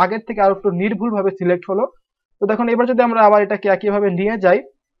আমাদের আগের থেকে আরো একটু নির্ভুল ভাবে সিলেক্ট হলো। তো দেখুন এবার যদি আমরা আবার এটাকে একইভাবে নিয়ে যাই,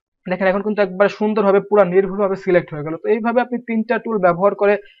 দেখেন এখন কিন্তু একবার সুন্দরভাবে পুরো নির্ভুলভাবে সিলেক্ট হয়ে গেল। তো এইভাবে আপনি ৩টা টুল ব্যবহার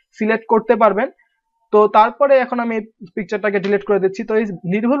করে সিলেক্ট করতে পারবেন। তো তারপরে এখন আমি পিকচারটাকে ডিলিট করে দিচ্ছি। তো এই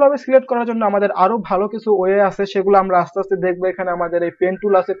নির্ভুলভাবে সিলেক্ট করার জন্য আমাদের আরো ভালো কিছু ওয়ে আছে, সেগুলো আমরা আস্তে আস্তে দেখবো। এখানে আমাদের এই পেন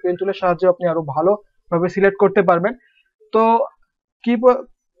টুল আছে, পেন টুলের সাহায্যে আপনি আরো ভালোভাবে সিলেক্ট করতে পারবেন। তো কিবোর্ড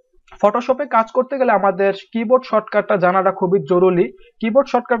ফটোশপে কাজ করতে গেলে আমাদের কিবোর্ড শর্টকাটটা জানাটা খুবই জরুরি। কিবোর্ড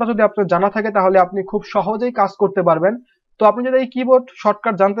শর্টকাটটা যদি আপনার জানা থাকে তাহলে আপনি খুব সহজেই কাজ করতে পারবেন। তো আপনি যদি এই কিবোর্ড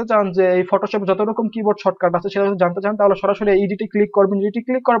শর্টকাট জানতে চান, যে এই ফটোশপে যত রকম কিবোর্ড শর্টকাট আছে সেটা যদি জানতে চান, তাহলে সরাসরি এডিটে ক্লিক করবেন। এডিটে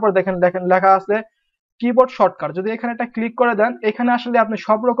ক্লিক করার পর দেখেন দেখেন লেখা আছে কিবোর্ড শর্টকাট। যদি এখানে একটা ক্লিক করে দেন, এখানে আসলে আপনি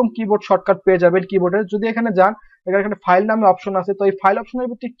সব রকম কিবোর্ড শর্টকাট পেয়ে যাবেন কিবোর্ডের। যদি এখানে যান, এখানে ফাইল নামে অপশন আছে। তো এই ফাইল অপশনের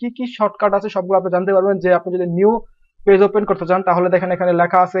ভিতরে কি কি শর্টকাট আছে সবগুলো আপনি জানতে পারবেন। যে আপনি যদি নিউ পেজ ওপেন করতে চান, তাহলে দেখেন এখানে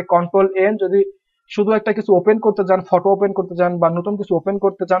লেখা আছে কন্ট্রোল এন। যদি শুধু একটা কিছু ওপেন করতে চান, ফটো ওপেন করতে চান বা নতুন কিছু ওপেন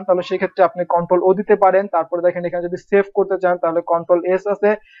করতে চান, তাহলে সেই ক্ষেত্রে আপনি কন্ট্রোল ও দিতে পারেন। তারপরে দেখেন এখানে যদি সেভ করতে চান তাহলে কন্ট্রোল এস আছে,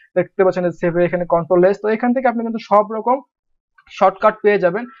 দেখতে পাচ্ছেন সেভে এখানে কন্ট্রোল এস। তো এখান থেকে আপনি কিন্তু সব রকম শর্টকাট পেয়ে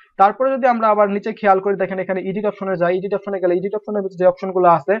যাবেন। তারপরে যদি আমরা আবার নিচে খেয়াল করি, দেখেন এখানে এডিট অপশনে যাই। এডিট অপশনে গেলে এডিট অপশনের ভিতরে যে অপশনগুলো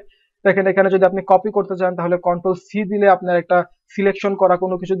আছে, দেখেন এখানে যদি আপনি কপি করতে চান তাহলে কন্ট্রোল সি দিলে আপনার একটা সিলেকশন করা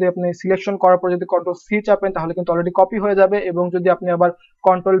কোনো কিছু দিয়ে আপনি সিলেকশন করার পর যদি কন্ট্রোল সি চাপেন তাহলে কিন্তু অলরেডি কপি হয়ে যাবে, এবং যদি আপনি আবার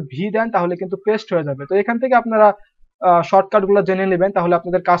কন্ট্রোল ভি দেন তাহলে কিন্তু পেস্ট হয়ে যাবে। তো এখান থেকে আপনারা শর্টকাট গুলো জেনে নেবেন, তাহলে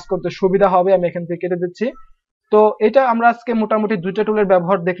আপনাদের কাজ করতে সুবিধা হবে। আমি এখান থেকে কেটে দিচ্ছি। তো এটা আমরা আজকে মোটামুটি 2টা টুলের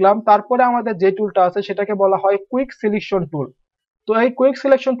ব্যবহার দেখলাম। তারপরে আমাদের যে টুলটা আছে সেটাকে বলা হয় কুইক সিলেকশন টুল। তো এই কুইক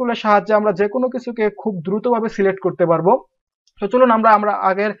সিলেকশন টুলের সাহায্যে আমরা যে কোনো কিছুকে খুব দ্রুতভাবে সিলেক্ট করতে পারবো। তো চলুন আমরা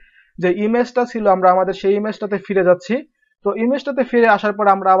আগের যে ইমেজটা ছিল আমরা আমাদের সেই ইমেজটাতে ফিরে যাচ্ছি। তো ইমেজটাতে ফিরে আসার পর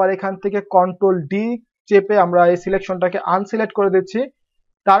আমরা আবার এখান থেকে কন্ট্রোল ডি চেপে আমরা এই সিলেকশনটাকে আনসিলেক্ট করে দিচ্ছি।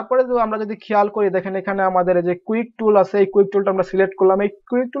 তারপরে আমরা যদি খেয়াল করি, দেখেন এখানে আমাদের এই যে কুইক টুল আছে, এই কুইক টুলটা আমরা সিলেক্ট করলাম। এই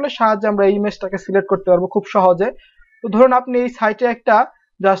কুইক টুলের সাহায্যে আমরা এই ইমেজটাকে সিলেক্ট করতে পারবো খুব সহজে। তো ধরুন আপনি এই সাইটে একটা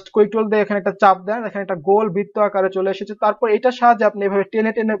জাস্ট কুইক টুল দিয়ে এখানে একটা চাপ দেন, এখানে একটা গোল বৃত্ত আকারে চলে এসেছে। তারপর এটার সাহায্যে আপনি এভাবে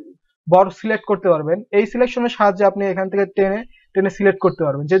টেনে টেনে বড় সিলেক্ট করতে পারবেন। এই সিলেকশনের সাহায্যে আপনি এখান থেকে টেনে টেনে সিলেক্ট করতে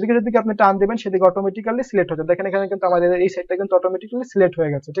পারবেন। যেদিকে যেদিকে আপনি টান দিবেন সেদিকে অটোমেটিক্যালি সিলেক্ট হয়ে যাবে। দেখেন এখানে কিন্তু আমাদের এই সাইডটা কিন্তু অটোমেটিক্যালি সিলেক্ট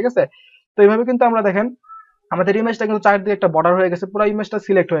হয়ে গেছে, ঠিক আছে। তো এইভাবে কিন্তু আমরা দেখেন আমাদের ইমেজটা কিন্তু চারদিকে একটা বর্ডার হয়ে গেছে, পুরো ইমেজটা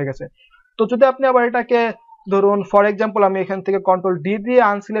সিলেক্ট হয়ে গেছে। তো যদি আপনি আবার এটাকে ধরুন ফর এক্সাম্পল আমি এখান থেকে কন্ট্রোল ডি দিয়ে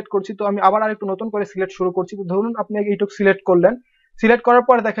আনসিলেক্ট করছি, তো আমি আবার আরেকটু নতুন করে সিলেক্ট শুরু করছি। তো ধরুন আপনি এইটুকু সিলেক্ট করলেন, সিলেক্ট করার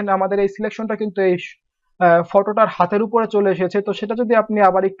পরে দেখেন আমাদের এই সিলেকশনটা কিন্তু এই ফটোটার হাতের উপরে চলে এসেছে। তো সেটা যদি আপনি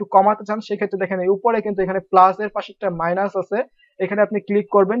আবার একটু কমাতে চান, সেক্ষেত্রে দেখেন এই উপরে কিন্তু এখানে প্লাস এর পাশে একটা মাইনাস আছে, এখানে আপনি ক্লিক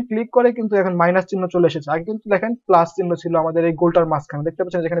করবেন, ক্লিক করে কিন্তু এখন মাইনাস চিহ্ন চলে এসেছে। আগে কিন্তু দেখেন প্লাস চিহ্ন ছিল আমাদের এই গোলটার মাঝখানে, দেখতে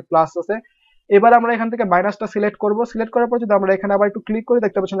পাচ্ছেন যেখানে প্লাস আছে। এবার আমরা এখান থেকে মাইনাসটা সিলেক্ট করব। সিলেক্ট করার পর যদি আমরা এখানে আবার একটু ক্লিক করি,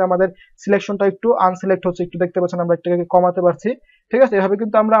 দেখতে পাচ্ছেন যে আমাদের সিলেকশনটা একটু আনসিলেক্ট হচ্ছে, একটু দেখতে পাচ্ছেন আমরা একটু কমাতে পারছি, ঠিক আছে। এভাবে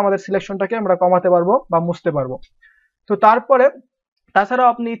কিন্তু আমরা আমাদের সিলেকশনটাকে আমরা কমাতে পারবো বা মুছতে পারবো। তো তারপরে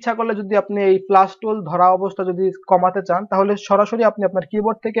তাছাড়াও আপনি ইচ্ছা করলে যদি আপনি এই প্লাস টুল ধরা অবস্থা যদি কমাতে চান, তাহলে সরাসরি আপনি আপনার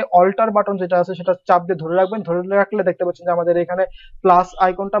কিবোর্ড থেকে অল্টার বাটন যেটা আছে সেটা চাপ দিয়ে ধরে রাখবেন। ধরে রাখলে দেখতে পাচ্ছেন যে আমাদের এখানে প্লাস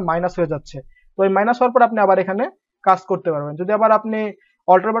আইকনটা মাইনাস হয়ে যাচ্ছে। তো এই মাইনাস হওয়ার পর আপনি আবার এখানে কাজ করতে পারবেন। যদি আবার আপনি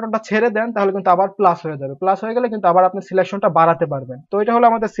অল্টার বাটনটা ছেড়ে দেন তাহলে কিন্তু আবার প্লাস হয়ে যাবে। প্লাস হয়ে গেলে কিন্তু আবার আপনি সিলেকশনটা বাড়াতে পারবেন। তো এটা হলো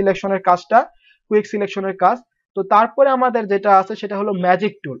আমাদের সিলেকশনের কাজটা, কুইক সিলেকশনের কাজ। তো তারপরে আমাদের যেটা আছে সেটা হলো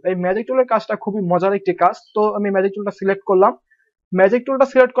ম্যাজিক টুল। এই ম্যাজিক টুলের কাজটা খুবই মজার একটি কাজ। তো আমি ম্যাজিক টুলটা সিলেক্ট করলাম। ম্যাজিক টুলটা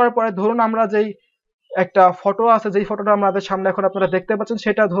সিলেক্ট করার পরে ধরুন আমরা যেই একটা ফটো আছে, যেই ফটোটা আমাদের সামনে এখন আপনারা দেখতে পাচ্ছেন,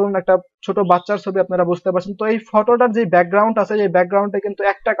 সেটা ধরুন একটা ছোট বাচ্চার ছবি, আপনারা বুঝতে পারছেন। তো এই ফটোটার যে ব্যাকগ্রাউন্ড আছে, এই ব্যাকগ্রাউন্ডে কিন্তু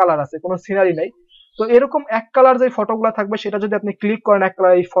একটা কালার আছে, কোনো সিনারি নেই। তো এরকম এক কালার যে ফটোগুলো থাকবে সেটা যদি আপনি ক্লিক করেন, এক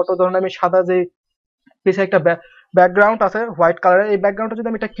কালার এই ফটো ধরুন আমি সাদা যে পিছে একটা ব্যাকগ্রাউন্ড আছে হোয়াইট কালারের, এই ব্যাকগ্রাউন্ডটা যদি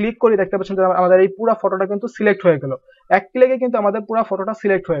আমি এটা ক্লিক করি, দেখতে পাচ্ছেন যে আমাদের এই পুরো ফটোটা কিন্তু সিলেক্ট হয়ে গেল। এক ক্লিকে কিন্তু আমাদের পুরো ফটোটা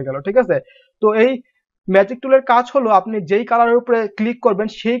সিলেক্ট হয়ে গেল, ঠিক আছে। তো এই ম্যাজিক টুলের কাজ হলো আপনি যেই কালারের উপরে ক্লিক করবেন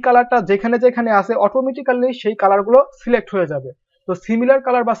সেই কালারটা যেখানে যেখানে আছে অটোমেটিক্যালি সেই কালারগুলো সিলেক্ট হয়ে যাবে। তো সিমিলার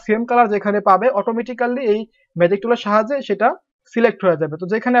কালার বা সেম কালার যেখানে পাবে অটোমেটিক্যালি এই ম্যাজিক টুলের সাহায্যে সেটা সিলেক্ট হয়ে যাবে। তো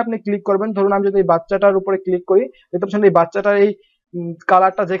যেখানে আপনি ক্লিক করবেন, ধরুন আমি যদি এই বাচ্চাটার উপরে ক্লিক করি, দেখতে পাচ্ছেন এই বাচ্চাটার এই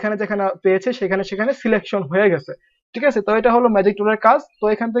কালারটা যেখানে যেখানে পেয়েছে সেখানে সেখানে সিলেকশন হয়ে গেছে, ঠিক আছে। তো এটা হলো ম্যাজিক টুলের কাজ। তো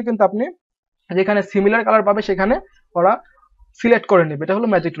এখান থেকে কিন্তু আপনি যেখানে সিমিলার কালার পাবে সেখানে ওরা সিলেক্ট করে নেবে। এটা হলো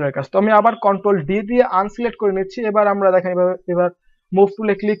ম্যাজিক টুলের কাজ। তো আমি আবার কন্ট্রোল ডি দিয়ে আনসিলেক্ট করে নিচ্ছি। এবার আমরা দেখেন এবার মুভ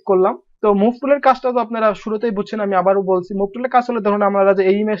টুলে ক্লিক করলাম। তো মুভ টুলের কাজটা তো আপনারা শুরুতেই বুঝছেন, আমি আবারও বলছি। মুভ টুলের কাজ হলো ধরুন আমরা যে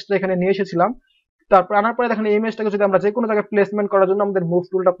এই ইমেজটা এখানে নিয়ে এসেছিলাম, তারপর আনার পরে দেখেন এই ইমেজটাকে যদি আমরা যে কোনো জায়গায় প্লেসমেন্ট করার জন্য আমাদের মুভ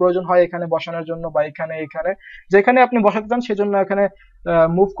টুলটা প্রয়োজন হয়, এখানে বসানোর জন্য বা এখানে এখানে যেখানে আপনি বসাতে চান সেজন্য এখানে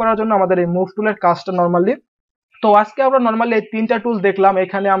মুভ করার জন্য আমাদের এই মুভ টুলের কাজটা নরমালি তো আজকে আমরা নরমালি এই তিনটা টুল দেখলাম।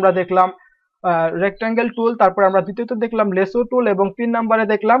 এখানে আমরা দেখলাম রেক্টাঙ্গেল টুল, তারপরে আমরা দ্বিতীয়ত দেখলাম লেসো টুল এবং ৩ নম্বরে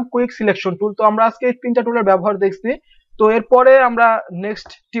দেখলাম কুইক সিলেকশন টুল। তো আমরা আজকে এই তিনটা টুলের ব্যবহার দেখছি। তো এরপরে আমরা নেক্সট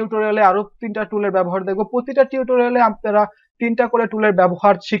টিউটোরিয়ালে আরো তিনটা টুলের ব্যবহার দেখবো। প্রতিটা টিউটোরিয়ালে আপনারা তিনটা করে টুলের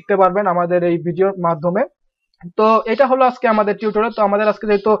ব্যবহার শিখতে পারবেন আমাদের এই ভিডিওর মাধ্যমে। তো এটা হলো আজকে আমাদের টিউটোরিয়াল। তো আমাদের আজকে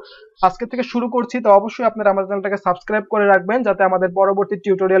যেহেতু আজকে থেকে শুরু করছি, তো অবশ্যই আপনারা আমাদের চ্যানেলটাকে সাবস্ক্রাইব করে রাখবেন যাতে আমাদের পরবর্তী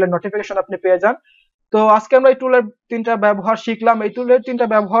টিউটোরিয়ালের নোটিফিকেশন আপনি পেয়ে যান। তো আজকে আমরা এই টুলের তিনটা ব্যবহার শিখলাম। এই টুলের তিনটা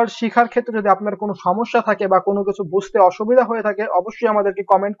ব্যবহার শিখার ক্ষেত্রে যদি আপনার কোনো সমস্যা থাকে বা কোনো কিছু বুঝতে অসুবিধা হয়ে থাকে, অবশ্যই আমাদেরকে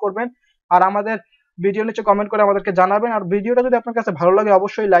কমেন্ট করবেন। আর আমাদের ভিডিও নিচে কমেন্ট করে আমাদেরকে জানাবেন। আর ভিডিওটা যদি আপনার কাছে ভালো লাগে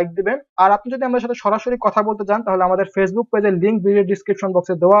অবশ্যই লাইক দিবেন। আর আপনি যদি আমাদের সাথে সরাসরি কথা বলতে চান তাহলে আমাদের ফেসবুক পেজের লিংক ভিডিও ডিসক্রিপশন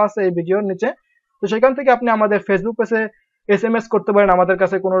বক্সে দেওয়া আছে এই ভিডিওর নিচে। তো সেখান থেকে আপনি আমাদের ফেসবুক পেজে এসএমএস করতে পারেন। আমাদের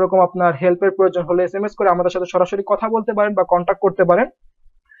কাছে কোনো রকম আপনার হেল্পের প্রয়োজন হলে এসএমএস করে আমাদের সাথে সরাসরি কথা বলতে পারেন বা কন্ট্যাক্ট করতে পারেন।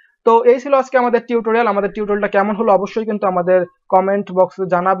 তো এই ছিল আজকে আমাদের টিউটোরিয়াল। আমাদের টিউটোরিয়ালটা কেমন হলো অবশ্যই কিন্তু আমাদের কমেন্ট বক্সে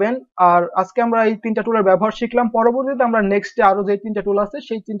জানাবেন। আর আজকে আমরা এই তিনটা টুলের ব্যবহার শিখলাম। পরবর্তীতে আমরা নেক্সটে আরো যে তিনটা টুল আছে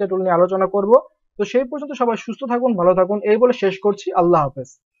সেই তিনটা টুল নিয়ে আলোচনা করব। তো সেই পর্যন্ত সবাই সুস্থ থাকুন, ভালো থাকুন এই বলে শেষ করছি। আল্লাহ হাফেজ।